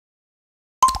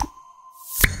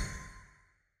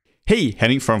Hey,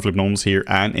 Henning from FlippedNormals here,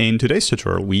 and in today's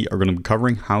tutorial we are going to be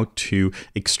covering how to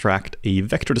extract a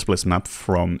vector displacement map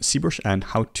from ZBrush and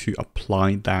how to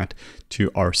apply that to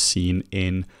our scene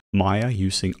in Maya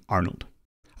using Arnold.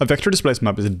 A vector displacement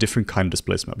map is a different kind of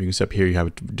displacement map. You can see up here you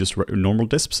have just normal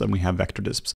disps and we have vector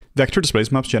disps. Vector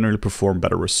displacement maps generally perform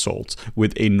better results.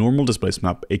 With a normal displacement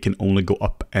map, it can only go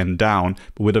up and down,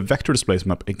 but with a vector displacement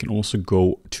map, it can also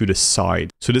go to the side.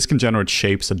 So this can generate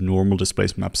shapes that normal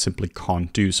displacement maps simply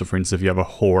can't do. So for instance, if you have a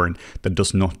horn that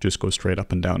does not just go straight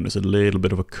up and down, there's a little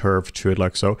bit of a curve to it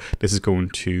like so, this is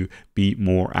going to be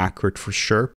more accurate for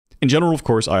sure. In general, of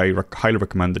course, I highly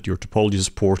recommend that your topology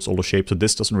supports all the shapes, so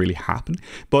this doesn't really happen.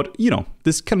 But, you know,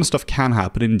 this kind of stuff can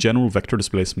happen. In general, vector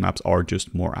displacement maps are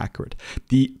just more accurate.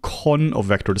 The con of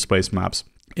vector displacement maps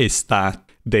is that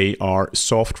they are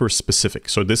software specific.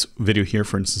 So this video here,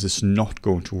 for instance, is not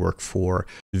going to work for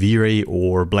V-Ray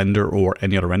or Blender or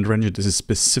any other render engine. This is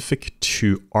specific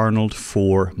to Arnold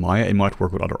for Maya. It might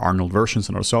work with other Arnold versions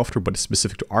and other software, but it's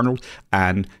specific to Arnold.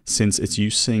 And since it's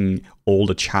using all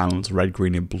the channels, red,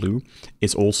 green, and blue,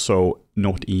 it's also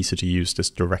not easy to use this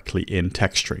directly in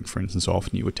texturing. For instance,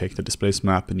 often you would take the displacement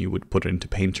map and you would put it into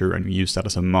Painter and use that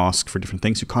as a mask for different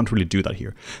things. You can't really do that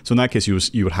here. So in that case,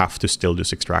 you would have to still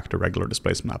just extract a regular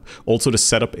displacement map. Also, the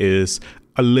setup is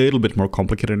a little bit more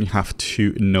complicated and you have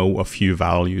to know a few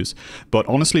values. But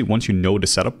honestly, once you know the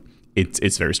setup,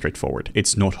 it's very straightforward.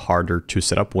 It's not harder to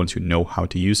set up once you know how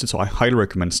to use it. So I highly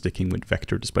recommend sticking with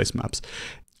vector displacement maps.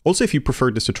 Also, if you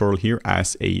prefer this tutorial here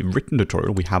as a written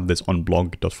tutorial, we have this on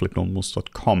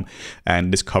blog.flippednormals.com,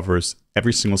 and this covers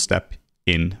every single step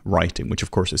in writing, which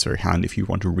of course is very handy if you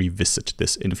want to revisit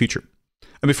this in the future.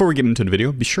 And before we get into the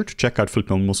video, be sure to check out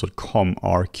FlippedNormals.com,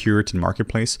 our curated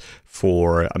marketplace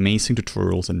for amazing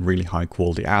tutorials and really high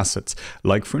quality assets,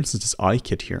 like for instance this eye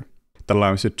kit here. That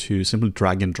allows you to simply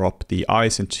drag and drop the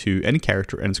eyes into any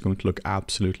character and it's going to look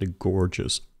absolutely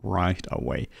gorgeous right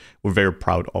away. We're very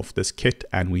proud of this kit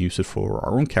and we use it for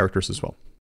our own characters as well.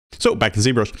 So back to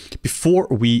ZBrush. Before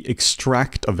we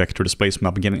extract a vector displacement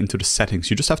map and get into the settings,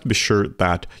 you just have to be sure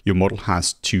that your model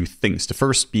has two things. The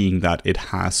first being that it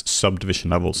has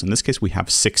subdivision levels. In this case, we have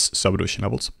 6 subdivision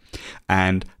levels,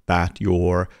 and that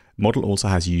your model also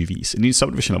has UVs. It needs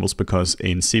subdivision levels because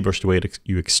in ZBrush, the way that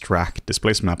you extract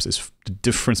displacement maps is the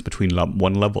difference between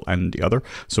one level and the other.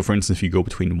 So for instance, if you go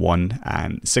between 1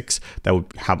 and 6, that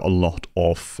would have a lot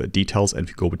of details. And if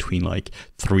you go between like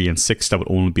 3 and 6, that would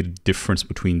only be the difference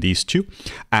between these two.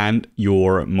 And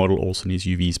your model also needs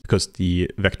UVs because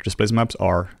the vector displacement maps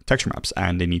are texture maps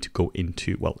and they need to go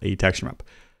into, well, a texture map.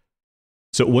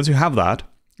 So once you have that,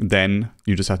 then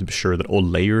you just have to be sure that all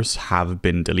layers have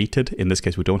been deleted. In this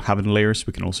case, we don't have any layers.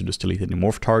 We can also just delete any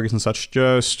morph targets and such,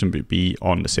 just to be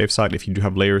on the safe side. If you do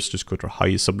have layers, just go to the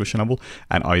highest subdivision level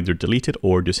and either delete it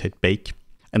or just hit bake.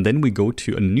 And then we go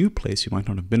to a new place you might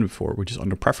not have been before, which is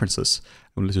under preferences.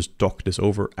 And let's just dock this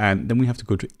over. And then we have to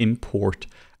go to import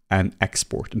and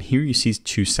export. And here you see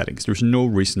 2 settings. There's no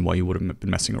reason why you would have been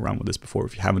messing around with this before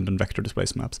if you haven't done vector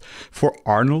displacement maps. For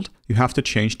Arnold, you have to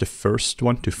change the first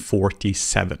one to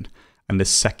 47 and the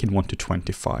second one to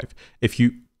 25. If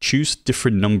you choose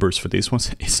different numbers for these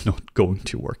ones, it's not going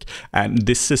to work. And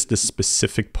this is the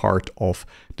specific part of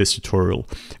this tutorial,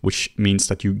 which means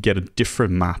that you get a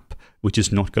different map which is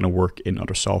not going to work in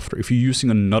other software. If you're using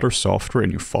another software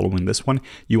and you're following this one,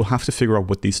 you will have to figure out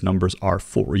what these numbers are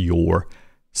for your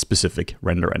specific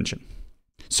render engine.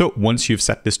 So once you've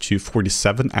set this to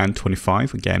 47 and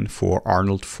 25, again for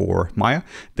Arnold for Maya,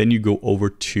 then you go over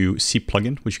to C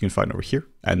plugin, which you can find over here,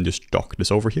 and just dock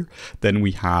this over here. Then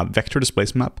we have vector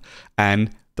displacement map, and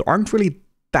there aren't really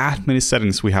that many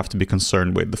settings we have to be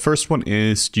concerned with. The first one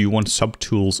is, do you want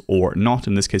subtools or not?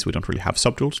 In this case, we don't really have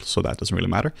subtools, so that doesn't really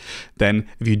matter. Then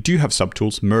if you do have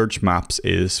subtools, merge maps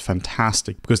is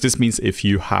fantastic, because this means if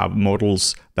you have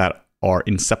models that are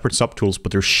in separate subtools,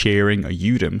 but they're sharing a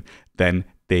UDIM, then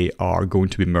they are going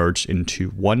to be merged into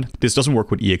one. This doesn't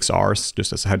work with EXRs,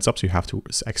 just as a heads up, so you have to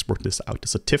export this out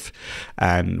as a TIFF,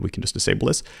 and we can just disable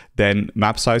this. Then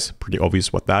map size, pretty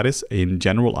obvious what that is. In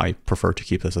general, I prefer to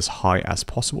keep this as high as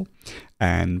possible.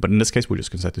 But in this case, we're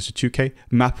just going to set this to 2K.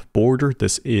 Map border,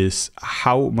 this is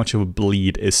how much of a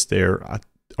bleed is there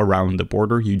around the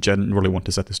border. You generally want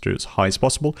to set this to as high as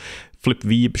possible. Flip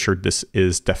V, be sure this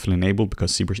is definitely enabled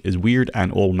because ZBrush is weird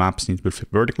and all maps need to be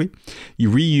flipped vertically. You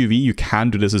re-UV, you can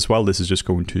do this as well. This is just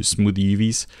going to smooth the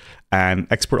UVs. And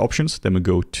export options, then we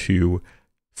go to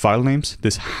file names.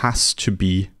 This has to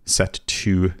be set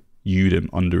to UDIM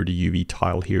under the UV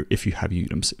tile here if you have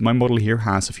UDIMs. My model here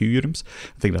has a few UDIMs.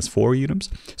 I think that's 4 UDIMs.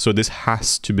 So this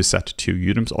has to be set to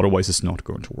UDIMs, otherwise it's not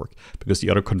going to work because the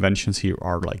other conventions here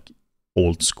are like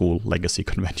old school legacy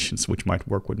conventions, which might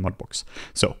work with Mudbox.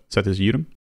 So set this UDIM.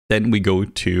 Then we go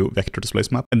to Vector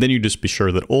Displacement, and then you just be sure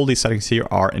that all these settings here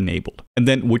are enabled. And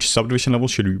then which subdivision level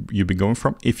should you be going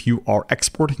from? If you are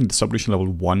exporting the subdivision level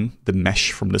 1, the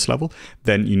mesh from this level,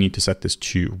 then you need to set this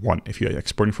to 1. If you're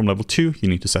exporting from level 2, you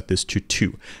need to set this to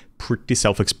 2. Pretty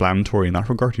self-explanatory in that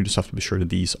regard. You just have to be sure that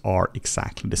these are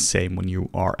exactly the same when you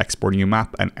are exporting your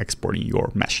map and exporting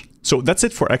your mesh. So that's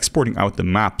it for exporting out the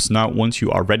maps. Now, once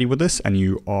you are ready with this and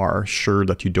you are sure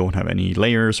that you don't have any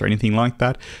layers or anything like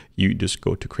that, you just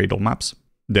go to create all maps.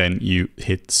 Then you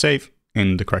hit save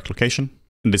in the correct location.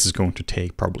 And this is going to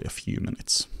take probably a few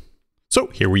minutes. So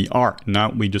here we are. Now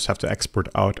we just have to export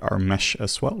out our mesh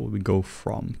as well. We go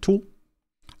from tool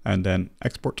and then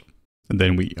export. And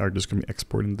then we are just going to be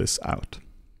exporting this out.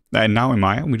 And now in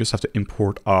Maya, we just have to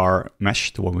import our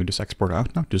mesh, the one we just exported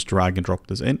out now. Just drag and drop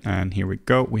this in, and here we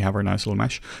go. We have our nice little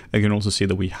mesh. You can also see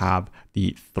that we have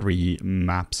the 3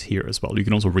 maps here as well. You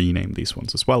can also rename these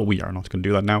ones as well. We are not going to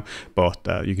do that now, but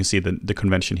you can see that the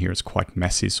convention here is quite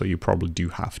messy, so you probably do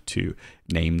have to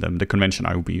name them. The convention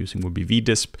I will be using will be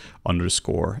vdisp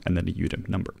 _ and then the UDIM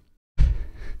number.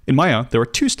 In Maya, there are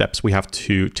 2 steps we have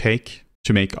to take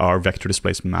to make our vector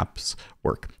displacement maps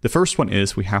work. The first one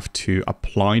is we have to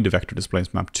apply the vector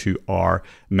displacement map to our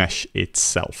mesh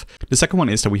itself. The second one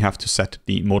is that we have to set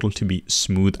the model to be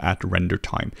smooth at render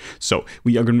time. So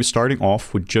we are going to be starting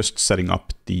off with just setting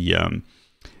up the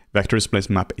vector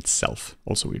displacement map itself.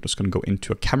 Also, we're just going to go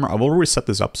into a camera. I've already set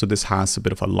this up, so this has a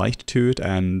bit of a light to it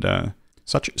and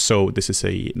such. So this is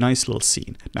a nice little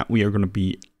scene. Now we are going to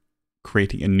be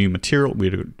creating a new material. We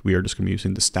are just going to be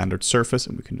using the standard surface,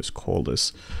 and we can just call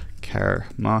this car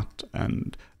mat,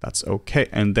 and that's okay.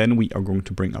 And then we are going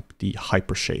to bring up the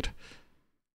hypershade.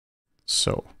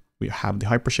 So we have the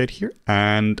hypershade here,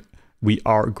 and we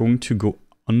are going to go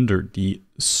under the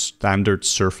standard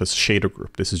surface shader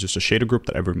group. This is just a shader group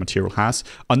that every material has.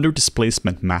 Under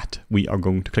displacement matte, we are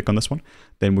going to click on this one.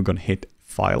 Then we're going to hit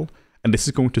file, and this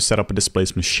is going to set up a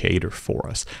displacement shader for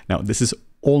us. Now, this is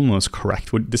almost correct.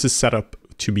 This is set up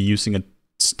to be using a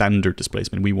standard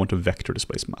displacement. We want a vector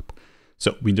displacement map.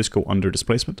 So we just go under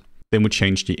displacement, then we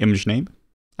change the image name,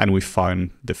 and we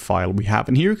find the file we have.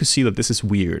 And here you can see that this is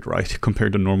weird, right?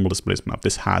 Compared to normal displacement map,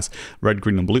 this has red,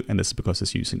 green, and blue, and this is because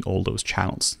it's using all those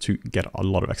channels to get a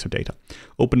lot of extra data.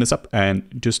 Open this up and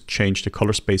just change the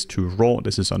color space to raw.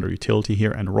 This is under utility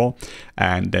here and raw,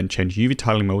 and then change UV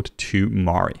tiling mode to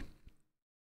Mari.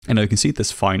 And now you can see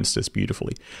this finds this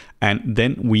beautifully. And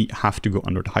then we have to go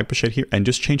under the hypershade here and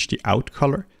just change the out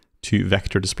color to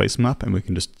vector displacement map, and we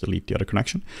can just delete the other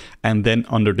connection. And then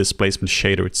under displacement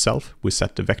shader itself, we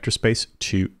set the vector space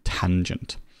to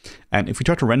tangent. And if we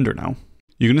try to render now,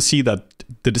 you're going to see that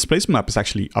the displacement map is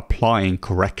actually applying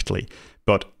correctly,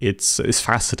 but it's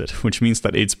faceted, which means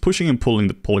that it's pushing and pulling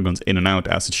the polygons in and out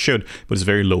as it should, but it's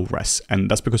very low res.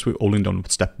 And that's because we've only done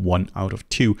step 1 out of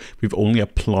 2. We've only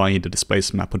applied the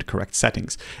displacement map with the correct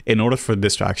settings. In order for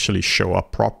this to actually show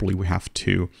up properly, we have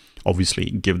to obviously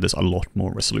give this a lot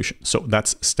more resolution. So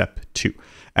that's step 2.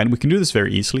 And we can do this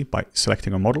very easily by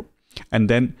selecting our model, and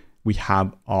then we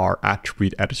have our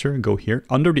attribute editor. Go here.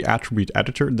 Under the attribute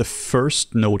editor, the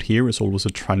first node here is always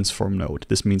a transform node.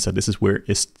 This means that this is where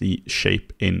is the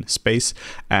shape in space.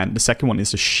 And the second one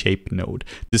is the shape node.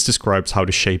 This describes how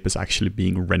the shape is actually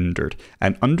being rendered.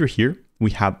 And under here,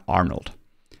 we have Arnold.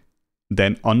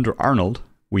 Then under Arnold,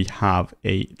 we have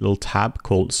a little tab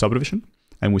called subdivision,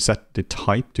 and we set the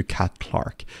type to cat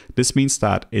Clark. This means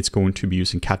that it's going to be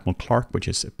using catmull Clark, which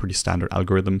is a pretty standard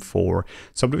algorithm for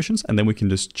subdivisions. And then we can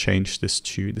just change this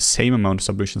to the same amount of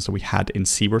subdivisions that we had in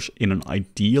ZBrush in an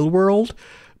ideal world,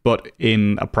 but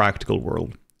in a practical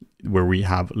world where we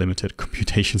have limited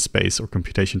computation space or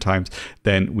computation times,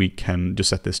 then we can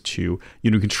just set this to,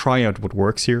 you can try out what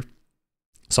works here.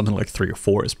 Something like 3 or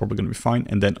 4 is probably going to be fine.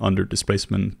 And then under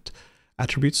displacement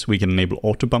attributes, we can enable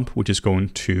auto bump, which is going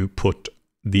to put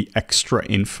the extra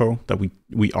info that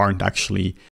we aren't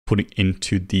actually putting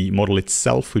into the model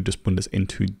itself. We just put this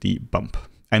into the bump.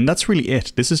 And that's really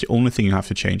it. This is the only thing you have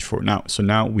to change for now. So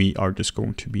now we are just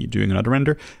going to be doing another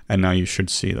render. And now you should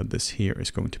see that this here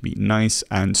is going to be nice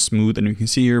and smooth. And you can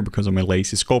see here, because of my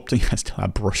lazy sculpting, I still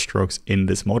have brush strokes in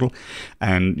this model.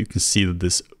 And you can see that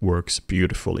this works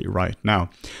beautifully right now.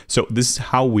 So this is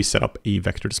how we set up a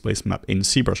vector displacement map in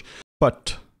ZBrush.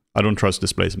 But I don't trust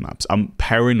displacement maps. I'm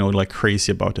paranoid like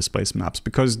crazy about displacement maps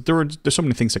because there's so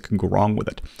many things that can go wrong with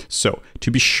it. So to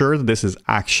be sure that this is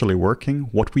actually working,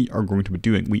 what we are going to be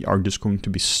doing, we are just going to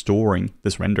be storing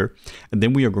this render, and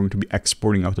then we are going to be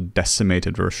exporting out a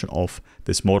decimated version of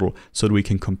this model so that we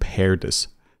can compare this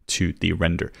to the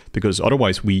render, because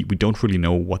otherwise we don't really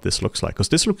know what this looks like, because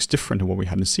this looks different than what we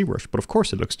had in ZBrush. But of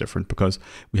course it looks different because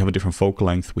we have a different focal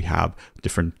length, we have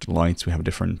different lights, we have a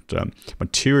different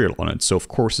material on it. So of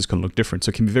course it's going to look different. So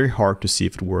it can be very hard to see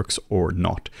if it works or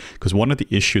not, because one of the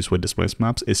issues with displacement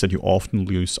maps is that you often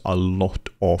lose a lot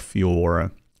of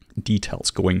your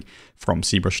details going from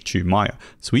ZBrush to Maya.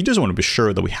 So we just want to be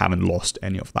sure that we haven't lost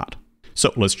any of that.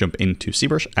 So let's jump into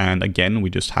ZBrush, and again we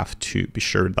just have to be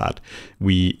sure that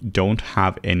we don't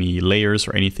have any layers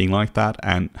or anything like that,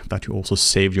 and that you also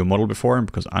saved your model before,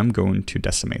 because I'm going to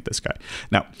decimate this guy.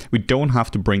 Now we don't have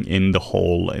to bring in the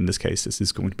whole, in this case this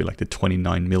is going to be like the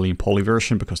 29 million poly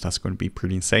version, because that's going to be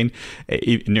pretty insane,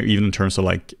 even in terms of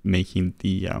like making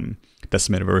the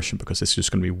decimated version, because it's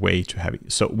just going to be way too heavy.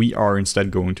 So we are instead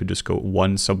going to just go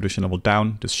one subdivision level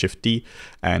down, just Shift D,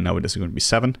 and now this is going to be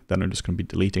 7. Then we're just going to be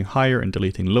deleting higher and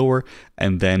deleting lower,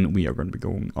 and then we are going to be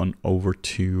going on over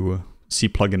to C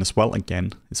plugin as well.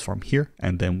 Again, it's from here,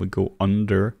 and then we go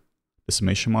under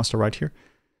Decimation Master right here.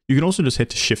 You can also just hit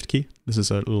the Shift key. This is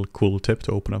a little cool tip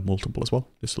to open up multiple as well.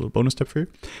 Just a little bonus tip for you.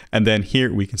 And then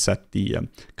here we can set the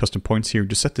custom points here.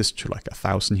 Just set this to like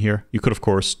 1,000 here. You could of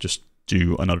course just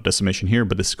do another decimation here,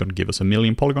 but this is going to give us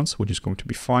 1,000,000 polygons, which is going to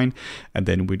be fine. And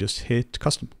then we just hit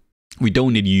custom. We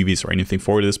don't need UVs or anything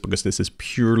for this, because this is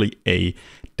purely a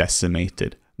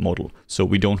decimated model. So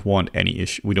we don't want any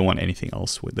issue. We don't want anything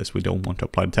else with this. We don't want to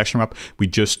apply the texture map. We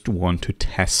just want to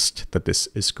test that this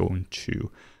is going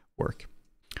to work.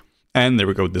 And there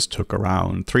we go. This took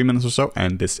around 3 minutes or so,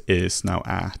 and this is now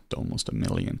at almost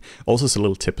 1,000,000. Also, as a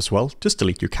little tip as well, just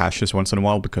delete your caches once in a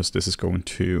while, because this is going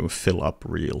to fill up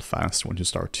real fast when you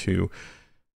start to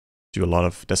do a lot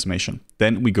of decimation.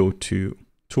 Then we go to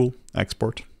Tool,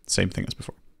 Export, same thing as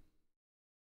before.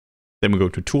 Then we go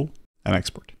to Tool and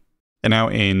Export. And now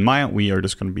in Maya, we are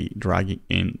just going to be dragging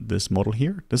in this model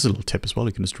here. This is a little tip as well.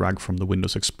 You can just drag from the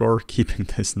Windows Explorer, keeping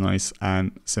this nice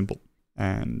and simple.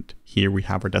 And here we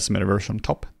have our decimated version on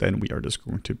top. Then we are just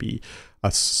going to be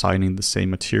assigning the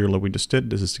same material that we just did.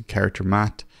 This is the character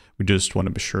matte. We just want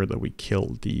to be sure that we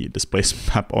kill the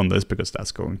displacement map on this, because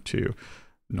that's going to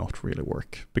not really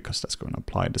work, because that's going to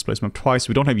apply displacement twice.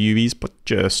 We don't have UVs, but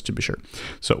just to be sure.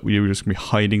 So we are just going to be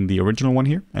hiding the original one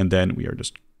here, and then we are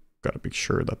just got to make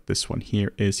sure that this one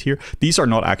here is here. These are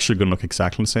not actually going to look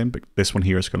exactly the same, but this one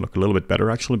here is going to look a little bit better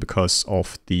actually, because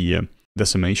of the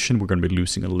decimation. We're going to be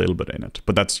losing a little bit in it,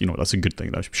 but that's, you know, that's a good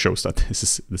thing. That shows that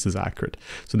this is accurate.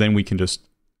 So then we can just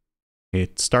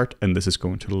hit start, and this is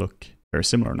going to look very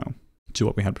similar now to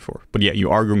what we had before. But yeah, you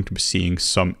are going to be seeing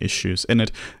some issues in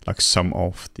it, like some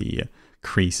of the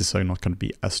creases are not going to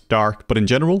be as dark, but in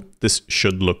general this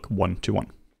should look 1-to-1.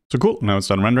 So cool. Now it's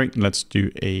done rendering. Let's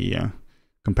do a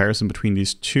comparison between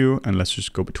these two, and let's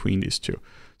just go between these two.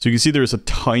 So you can see there's a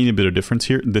tiny bit of difference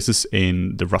here. This is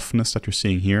in the roughness that you're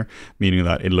seeing here, meaning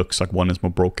that it looks like one is more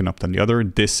broken up than the other.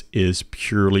 This is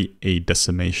purely a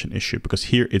decimation issue, because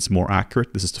here it's more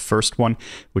accurate. This is the first one,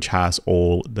 which has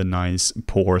all the nice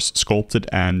pores sculpted.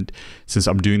 And since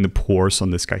I'm doing the pores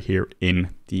on this guy here in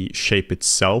the shape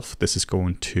itself, this is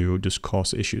going to just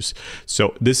cause issues.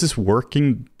 So this is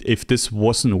working. If this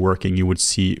wasn't working, you would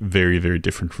see very, very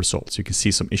different results. You can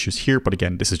see some issues here, but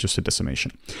again, this is just a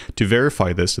decimation. To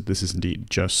verify this, that this is indeed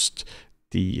just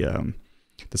the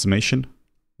decimation,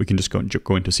 we can just go into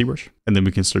ZBrush, and then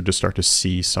we can start to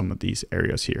see some of these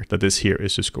areas here, that this here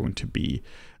is just going to be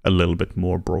a little bit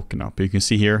more broken up. You can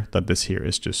see here that this here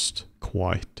is just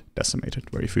quite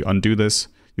decimated, where if we undo this,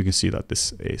 you can see that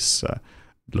this is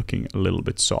looking a little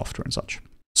bit softer and such.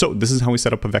 So this is how we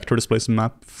set up a vector displacement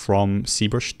map from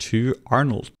ZBrush to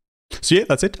Arnold. So yeah,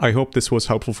 that's it. I hope this was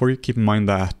helpful for you. Keep in mind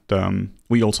that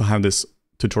we also have this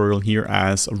tutorial here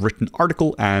as a written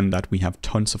article, and that we have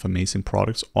tons of amazing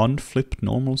products on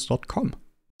FlippedNormals.com.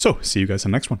 So see you guys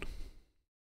in the next one.